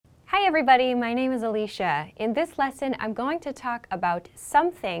everybody, my name is Alicia. In this lesson, I'm going to talk about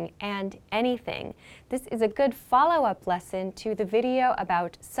something and anything. This is a good follow-up lesson to the video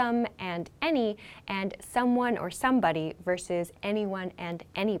about some and any and someone or somebody versus anyone and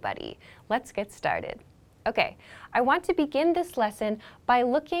anybody. Let's get started. Okay, I want to begin this lesson by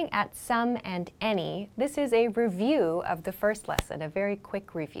looking at some and any. This is a review of the first lesson, a very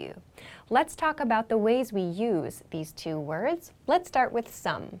quick review. Let's talk about the ways we use these two words. Let's start with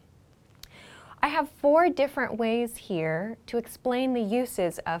some. I have 4 different ways here to explain the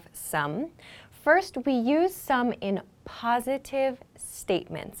uses of some. First, we use some in positive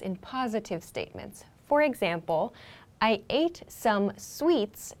statements, For example, I ate some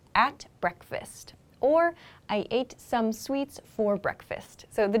sweets at breakfast. Or, I ate some sweets for breakfast.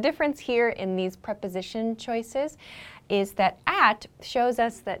 So the difference here in these preposition choices is that at shows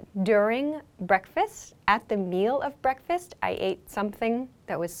us that during breakfast, at the meal of breakfast, I ate something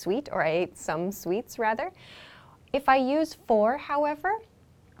that was sweet, or I ate some sweets rather. If I use for, however,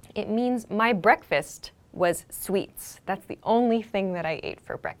 it means my breakfast was sweets. That's the only thing that I ate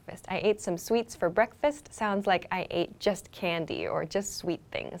for breakfast. I ate some sweets for breakfast sounds like I ate just candy or just sweet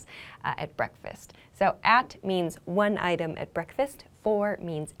things at breakfast. So at means one item at breakfast, for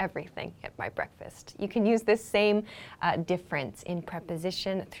means everything at my breakfast. You can use this same difference in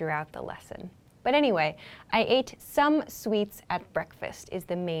preposition throughout the lesson. But anyway, I ate some sweets at breakfast is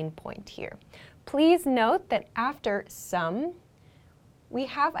the main point here. Please note that after some, we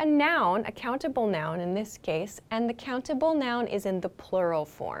have a noun, a countable noun in this case, and the countable noun is in the plural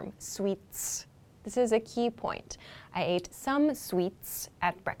form, sweets. This is a key point. I ate some sweets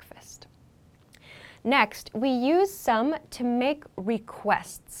at breakfast. Next, we use some to make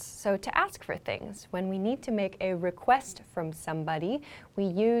requests, so to ask for things. When we need to make a request from somebody, we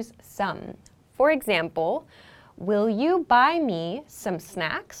use some. For example, will you buy me some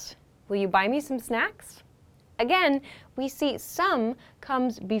snacks? Will you buy me some snacks? Again, we see some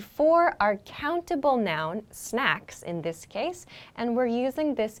comes before our countable noun, snacks in this case, and we're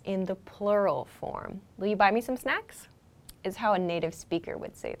using this in the plural form. Will you buy me some snacks? Is how a native speaker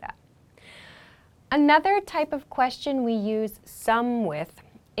would say that. Another type of question we use some with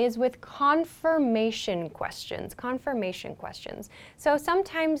is with confirmation questions. So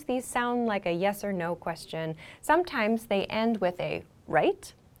sometimes these sound like a yes or no question. Sometimes they end with a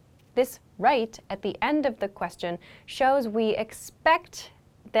right. This right at the end of the question shows we expect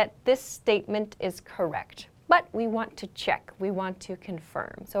that this statement is correct, but we want to check, we want to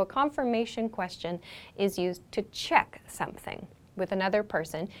confirm. So a confirmation question is used to check something with another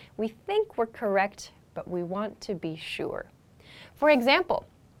person. We think we're correct, but we want to be sure. For example,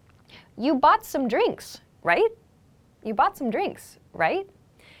 you bought some drinks, right? You bought some drinks, right?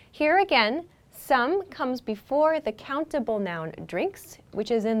 Here again, some comes before the countable noun drinks,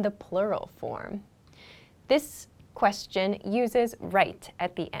 which is in the plural form. This question uses right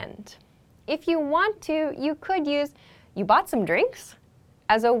at the end. If you want to, you could use you bought some drinks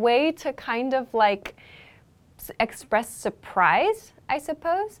as a way to kind of like express surprise, I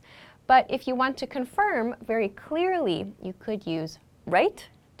suppose. But if you want to confirm very clearly, you could use right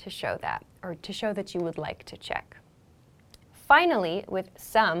to show that, or to show that you would like to check. Finally, with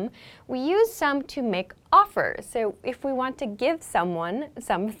some, we use some to make offers. So if we want to give someone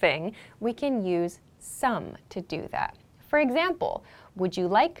something, we can use some to do that. For example, would you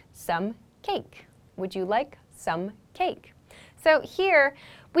like some cake? Would you like some cake? So here,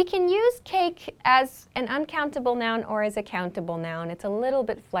 we can use cake as an uncountable noun or as a countable noun. It's a little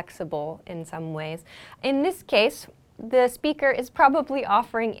bit flexible in some ways. In this case, the speaker is probably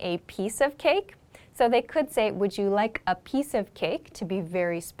offering a piece of cake. So they could say, would you like a piece of cake, to be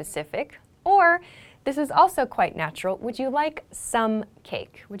very specific? Or, this is also quite natural, would you like some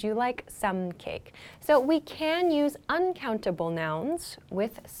cake? Would you like some cake? So we can use uncountable nouns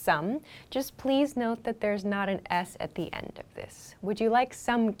with some. Just please note that there's not an S at the end of this. Would you like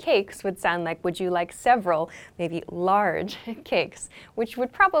some cakes would sound like would you like several, maybe large cakes, which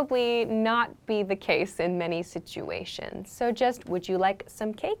would probably not be the case in many situations. So just would you like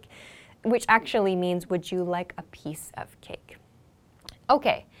some cake? Which actually means, would you like a piece of cake?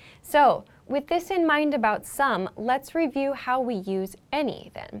 Okay, so with this in mind about some, let's review how we use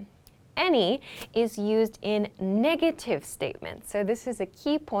any then. Any is used in negative statements. So this is a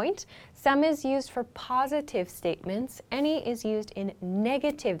key point. Some is used for positive statements. Any is used in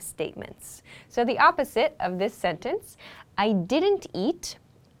negative statements. So the opposite of this sentence, I didn't eat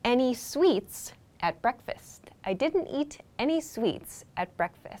any sweets at breakfast. I didn't eat any sweets at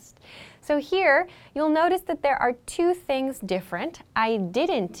breakfast. So here, you'll notice that there are 2 things different. I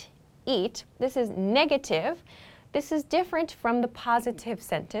didn't eat, this is negative. This is different from the positive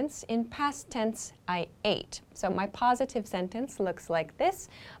sentence. In past tense, I ate. So my positive sentence looks like this.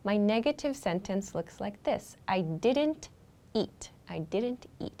 My negative sentence looks like this. I didn't eat. I didn't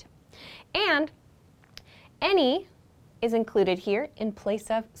eat. And any is included here in place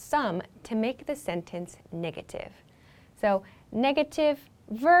of some to make the sentence negative. So negative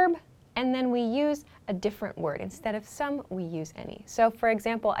verb, and then we use a different word. Instead of some, we use any. So for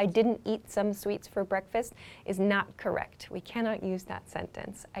example, I didn't eat some sweets for breakfast is not correct. We cannot use that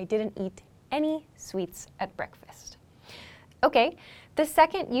sentence. I didn't eat any sweets at breakfast. Okay, the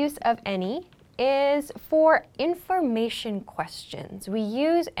second use of any is for information questions. We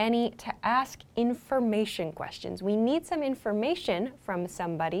use any to ask information questions. We need some information from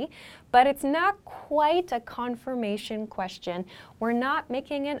somebody, but it's not quite a confirmation question. We're not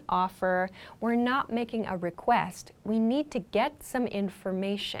making an offer. We're not making a request. We need to get some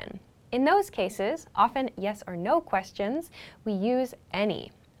information. In those cases, often yes or no questions, we use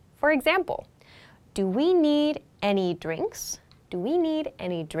any. For example, do we need any drinks? Do we need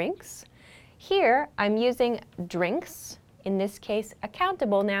any drinks? Here, I'm using drinks, in this case, a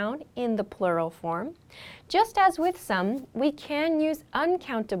countable noun in the plural form. Just as with some, we can use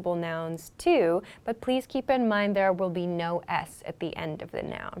uncountable nouns too, but please keep in mind there will be no S at the end of the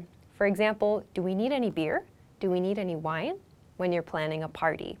noun. For example, do we need any beer? Do we need any wine? When you're planning a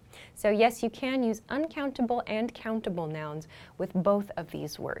party. So yes, you can use uncountable and countable nouns with both of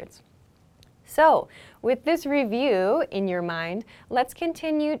these words. So, with this review in your mind, let's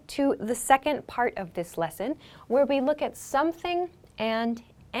continue to the second part of this lesson, where we look at something and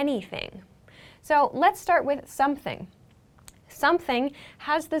anything. So, let's start with something. Something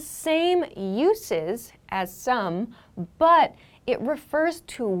has the same uses as some, but it refers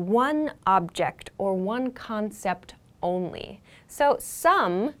to one object or one concept only. So,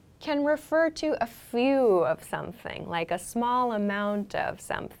 some can refer to a few of something, like a small amount of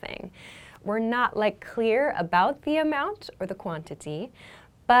something. We're not clear about the amount or the quantity,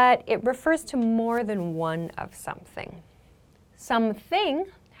 but it refers to more than one of something. Something,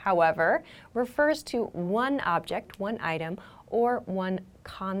 however, refers to one object, one item, or one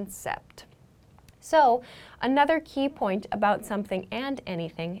concept. So, another key point about something and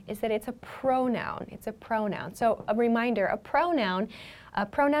anything is that it's a pronoun. It's a pronoun. So, a reminder, pronouns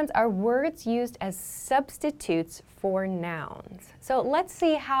are words used as substitutes for nouns. So, let's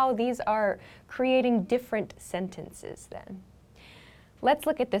see how these are creating different sentences then. Let's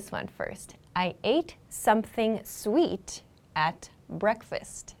look at this one first. I ate something sweet at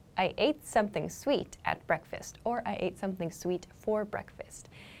breakfast. I ate something sweet at breakfast, or I ate something sweet for breakfast.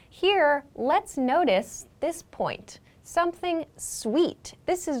 Here, let's notice this point, something sweet.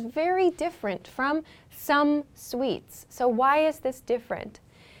 This is very different from some sweets. So why is this different?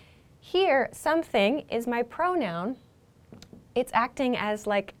 Here, something is my pronoun. It's acting as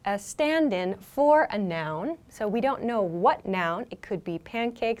like a stand-in for a noun. So we don't know what noun. It could be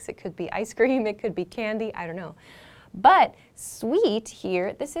pancakes, it could be ice cream, it could be candy, I don't know. But sweet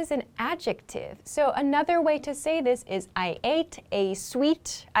here, this is an adjective. So another way to say this is I ate a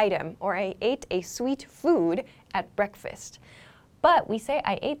sweet item, or I ate a sweet food at breakfast. But we say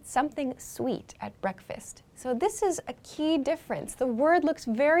I ate something sweet at breakfast. So this is a key difference. The word looks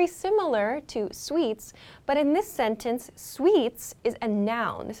very similar to sweets, but in this sentence, sweets is a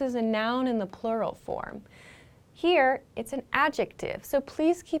noun. This is a noun in the plural form. Here, it's an adjective, so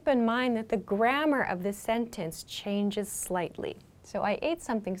please keep in mind that the grammar of this sentence changes slightly. So I ate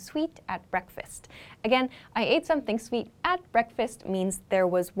something sweet at breakfast. Again, I ate something sweet at breakfast means there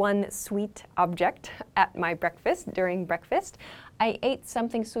was one sweet object at my breakfast during breakfast. I ate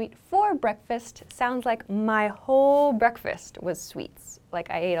something sweet for breakfast sounds like my whole breakfast was sweets. Like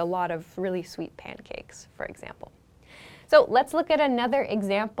I ate a lot of really sweet pancakes, for example. So let's look at another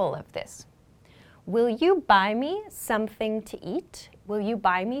example of this. Will you buy me something to eat? Will you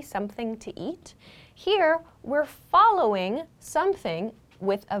buy me something to eat? Here, we're following something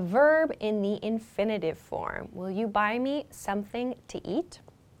with a verb in the infinitive form. Will you buy me something to eat?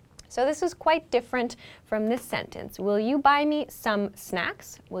 So this is quite different from this sentence. Will you buy me some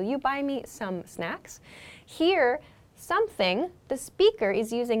snacks? Will you buy me some snacks? Here, something, the speaker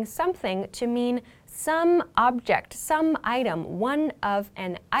is using something to mean some object, some item, one of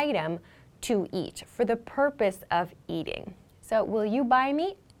an item to eat for the purpose of eating. So will you buy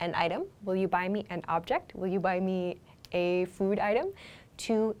me an item? Will you buy me an object? Will you buy me a food item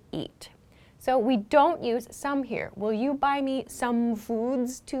to eat? So we don't use some here. Will you buy me some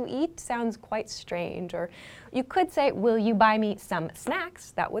foods to eat? Sounds quite strange. Or you could say, will you buy me some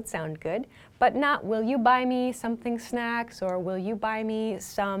snacks? That would sound good. But not, will you buy me something snacks? Or will you buy me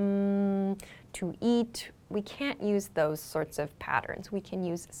some to eat we can't use those sorts of patterns. We can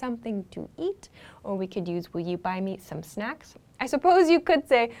use something to eat, or we could use, will you buy me some snacks? I suppose you could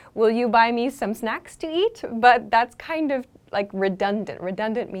say, will you buy me some snacks to eat? But that's kind of like redundant.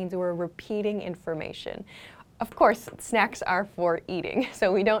 Redundant means we're repeating information. Of course, snacks are for eating,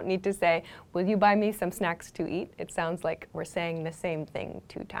 so we don't need to say, will you buy me some snacks to eat? It sounds like we're saying the same thing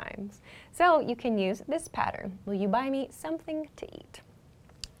 2 times. So you can use this pattern. Will you buy me something to eat?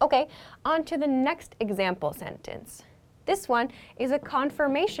 Okay, on to the next example sentence. This one is a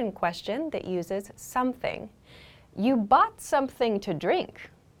confirmation question that uses something. You bought something to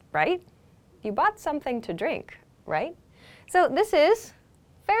drink, right? You bought something to drink, right? So this is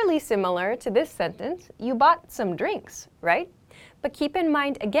fairly similar to this sentence. You bought some drinks, right? But keep in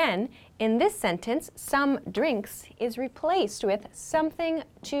mind again, in this sentence, some drinks is replaced with something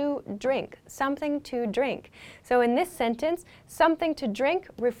to drink, something to drink. So in this sentence, something to drink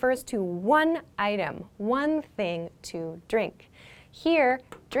refers to one item, one thing to drink. Here,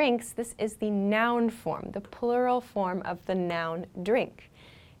 drinks, this is the noun form, the plural form of the noun drink.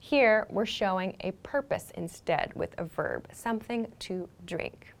 Here, we're showing a purpose instead with a verb, something to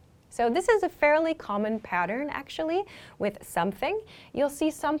drink. So this is a fairly common pattern, actually, with something. You'll see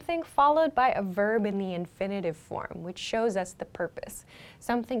something followed by a verb in the infinitive form, which shows us the purpose.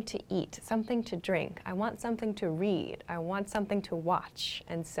 Something to eat, something to drink. I want something to read. I want something to watch,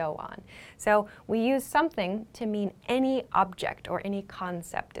 and so on. So we use something to mean any object or any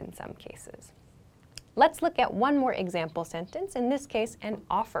concept in some cases. Let's look at one more example sentence, in this case, an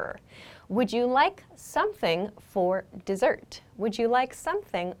offer. Would you like something for dessert? Would you like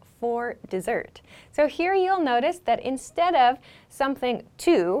something for dessert? So here you'll notice that instead of something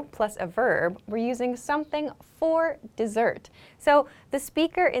to plus a verb, we're using something for dessert. So the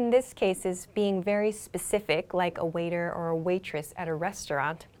speaker in this case is being very specific, like a waiter or a waitress at a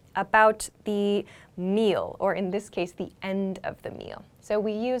restaurant, about the meal, or in this case, the end of the meal. So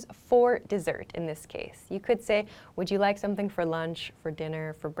we use for dessert in this case. You could say, would you like something for lunch, for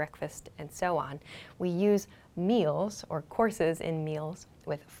dinner, for breakfast, and so on. We use meals or courses in meals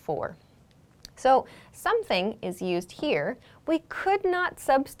with for. So something is used here. We could not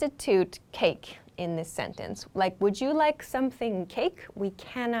substitute cake in this sentence. Like, would you like something cake? We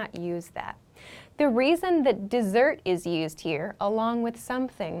cannot use that. The reason that dessert is used here, along with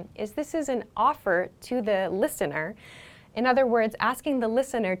something, is this is an offer to the listener. In other words, asking the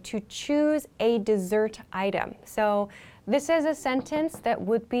listener to choose a dessert item. So this is a sentence that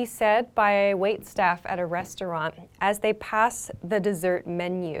would be said by waitstaff at a restaurant as they pass the dessert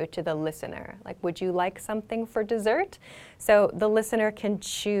menu to the listener. Like, would you like something for dessert? So the listener can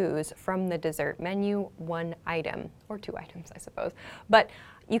choose from the dessert menu one item, or 2 items, I suppose. But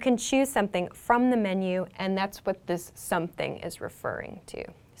you can choose something from the menu, and that's what this something is referring to.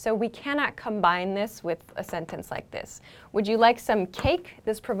 So we cannot combine this with a sentence like this. Would you like some cake?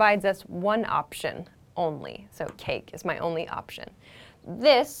 This provides us one option only. So cake is my only option.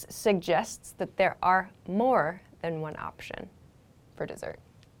 This suggests that there are more than one option for dessert.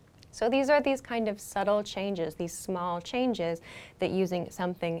 So these are these kind of subtle changes, these small changes that using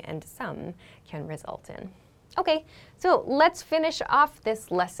something and some can result in. Okay, so let's finish off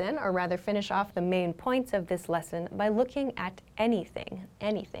this lesson, or rather finish off the main points of this lesson by looking at anything,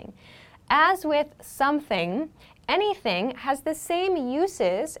 anything. As with something, anything has the same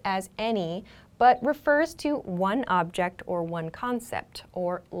uses as any, but refers to one object or one concept,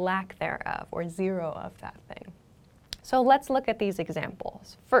 or lack thereof, or zero of that thing. So let's look at these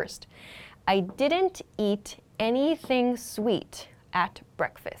examples. First, I didn't eat anything sweet at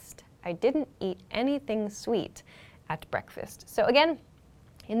breakfast. I didn't eat anything sweet at breakfast. So again,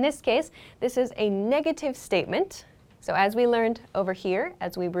 in this case, this is a negative statement. So as we learned over here,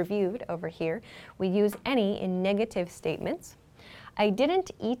 as we reviewed over here, we use any in negative statements. I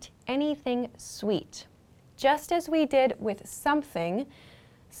didn't eat anything sweet. Just as we did with something,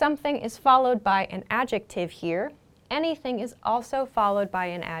 something is followed by an adjective here. Anything is also followed by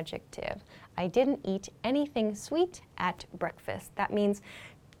an adjective. I didn't eat anything sweet at breakfast. That means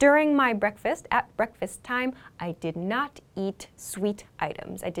during my breakfast, at breakfast time, I did not eat sweet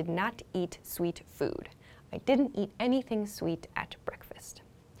items. I did not eat sweet food. I didn't eat anything sweet at breakfast.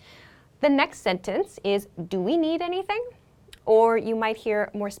 The next sentence is, do we need anything? Or you might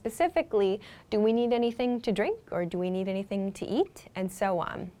hear more specifically, do we need anything to drink? Or do we need anything to eat? And so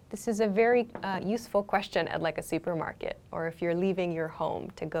on. This is a very useful question at like a supermarket, or if you're leaving your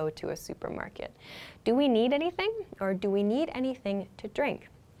home to go to a supermarket. Do we need anything? Or do we need anything to drink?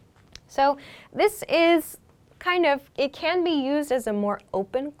 So this is kind of, it can be used as a more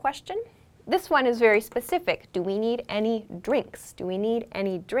open question, This one is very specific. Do we need any drinks? Do we need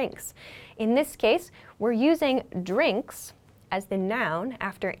any drinks? In this case, we're using drinks as the noun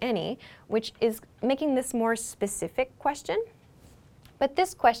after any, which is making this more specific question. But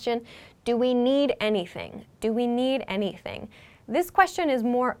this question, do we need anything? Do we need anything? This question is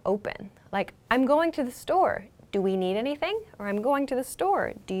more open. Like, I'm going to the store. Do we need anything? Or I'm going to the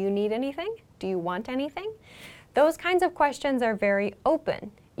store. Do you need anything? Do you want anything? Those kinds of questions are very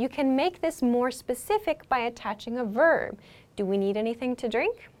open. You can make this more specific by attaching a verb. Do we need anything to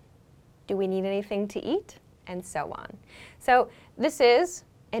drink? Do we need anything to eat? And so on. So this is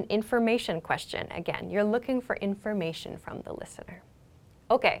an information question. Again, you're looking for information from the listener.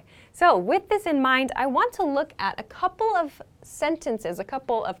 Okay, so with this in mind, I want to look at a couple of sentences, a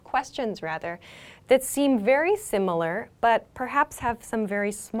couple of questions rather, that seem very similar, but perhaps have some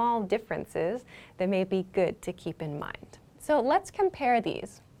very small differences that may be good to keep in mind. So let's compare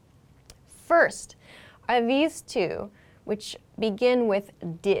these. First are these two, which begin with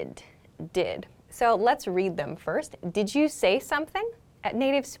did. So let's read them first. Did you say something? At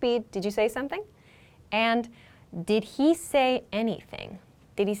native speed, did you say something? And did he say anything?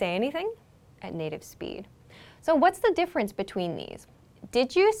 Did he say anything? At native speed. So what's the difference between these?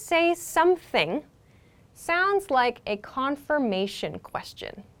 Did you say something? Sounds like a confirmation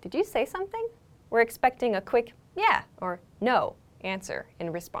question. Did you say something? We're expecting a quick yeah or no answer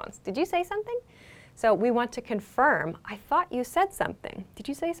in response. Did you say something? So we want to confirm, I thought you said something. Did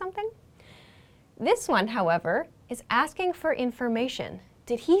you say something? This one, however, is asking for information.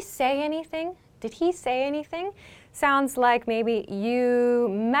 Did he say anything? Did he say anything? Sounds like maybe you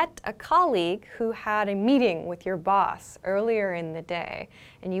met a colleague who had a meeting with your boss earlier in the day,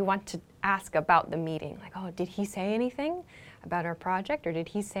 and you want to ask about the meeting. Like, oh, did he say anything about our project, or did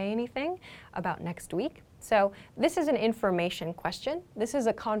he say anything about next week? So this is an information question. This is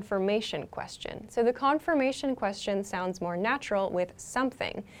a confirmation question. So the confirmation question sounds more natural with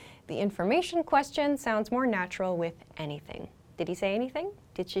something. The information question sounds more natural with anything. Did he say anything?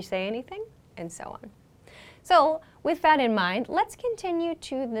 Did she say anything? And so on. So with that in mind, let's continue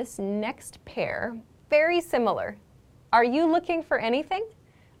to this next pair. Very similar. Are you looking for anything?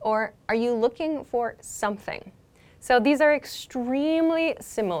 Or are you looking for something? So these are extremely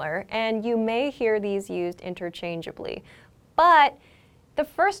similar, and you may hear these used interchangeably. But the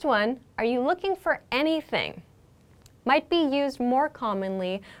first one, are you looking for anything, might be used more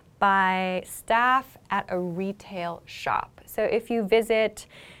commonly by staff at a retail shop. So if you visit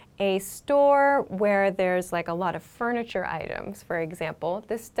a store where there's like a lot of furniture items, for example,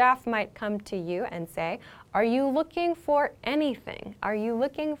 the staff might come to you and say, are you looking for anything? Are you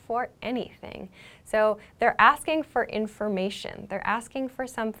looking for anything? So they're asking for information. They're asking for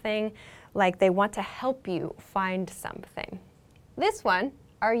something, like they want to help you find something. This one,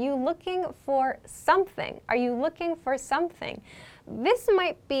 are you looking for something? Are you looking for something? This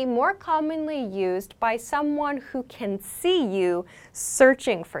might be more commonly used by someone who can see you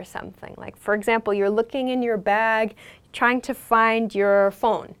searching for something. Like, for example, you're looking in your bag, trying to find your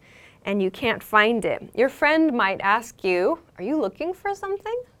phone, and you can't find it. Your friend might ask you, are you looking for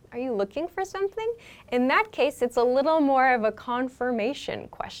something? Are you looking for something? In that case, it's a little more of a confirmation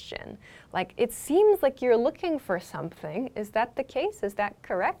question. Like, it seems like you're looking for something. Is that the case? Is that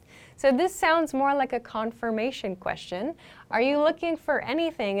correct? So this sounds more like a confirmation question. Are you looking for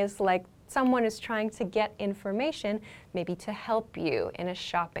anything is like someone is trying to get information, maybe to help you in a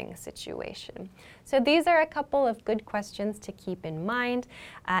shopping situation. So these are a couple of good questions to keep in mind,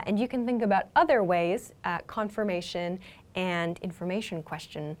 and you can think about other ways, confirmation and information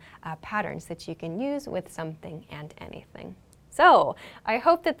question patterns that you can use with something and anything. So I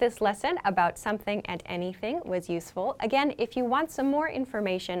hope that this lesson about something and anything was useful. Again, if you want some more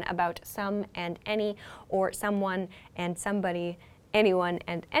information about some and any, or someone and somebody, anyone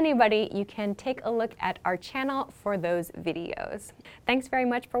and anybody, you can take a look at our channel for those videos. Thanks very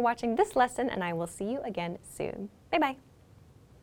much for watching this lesson, and I will see you again soon. Bye-bye.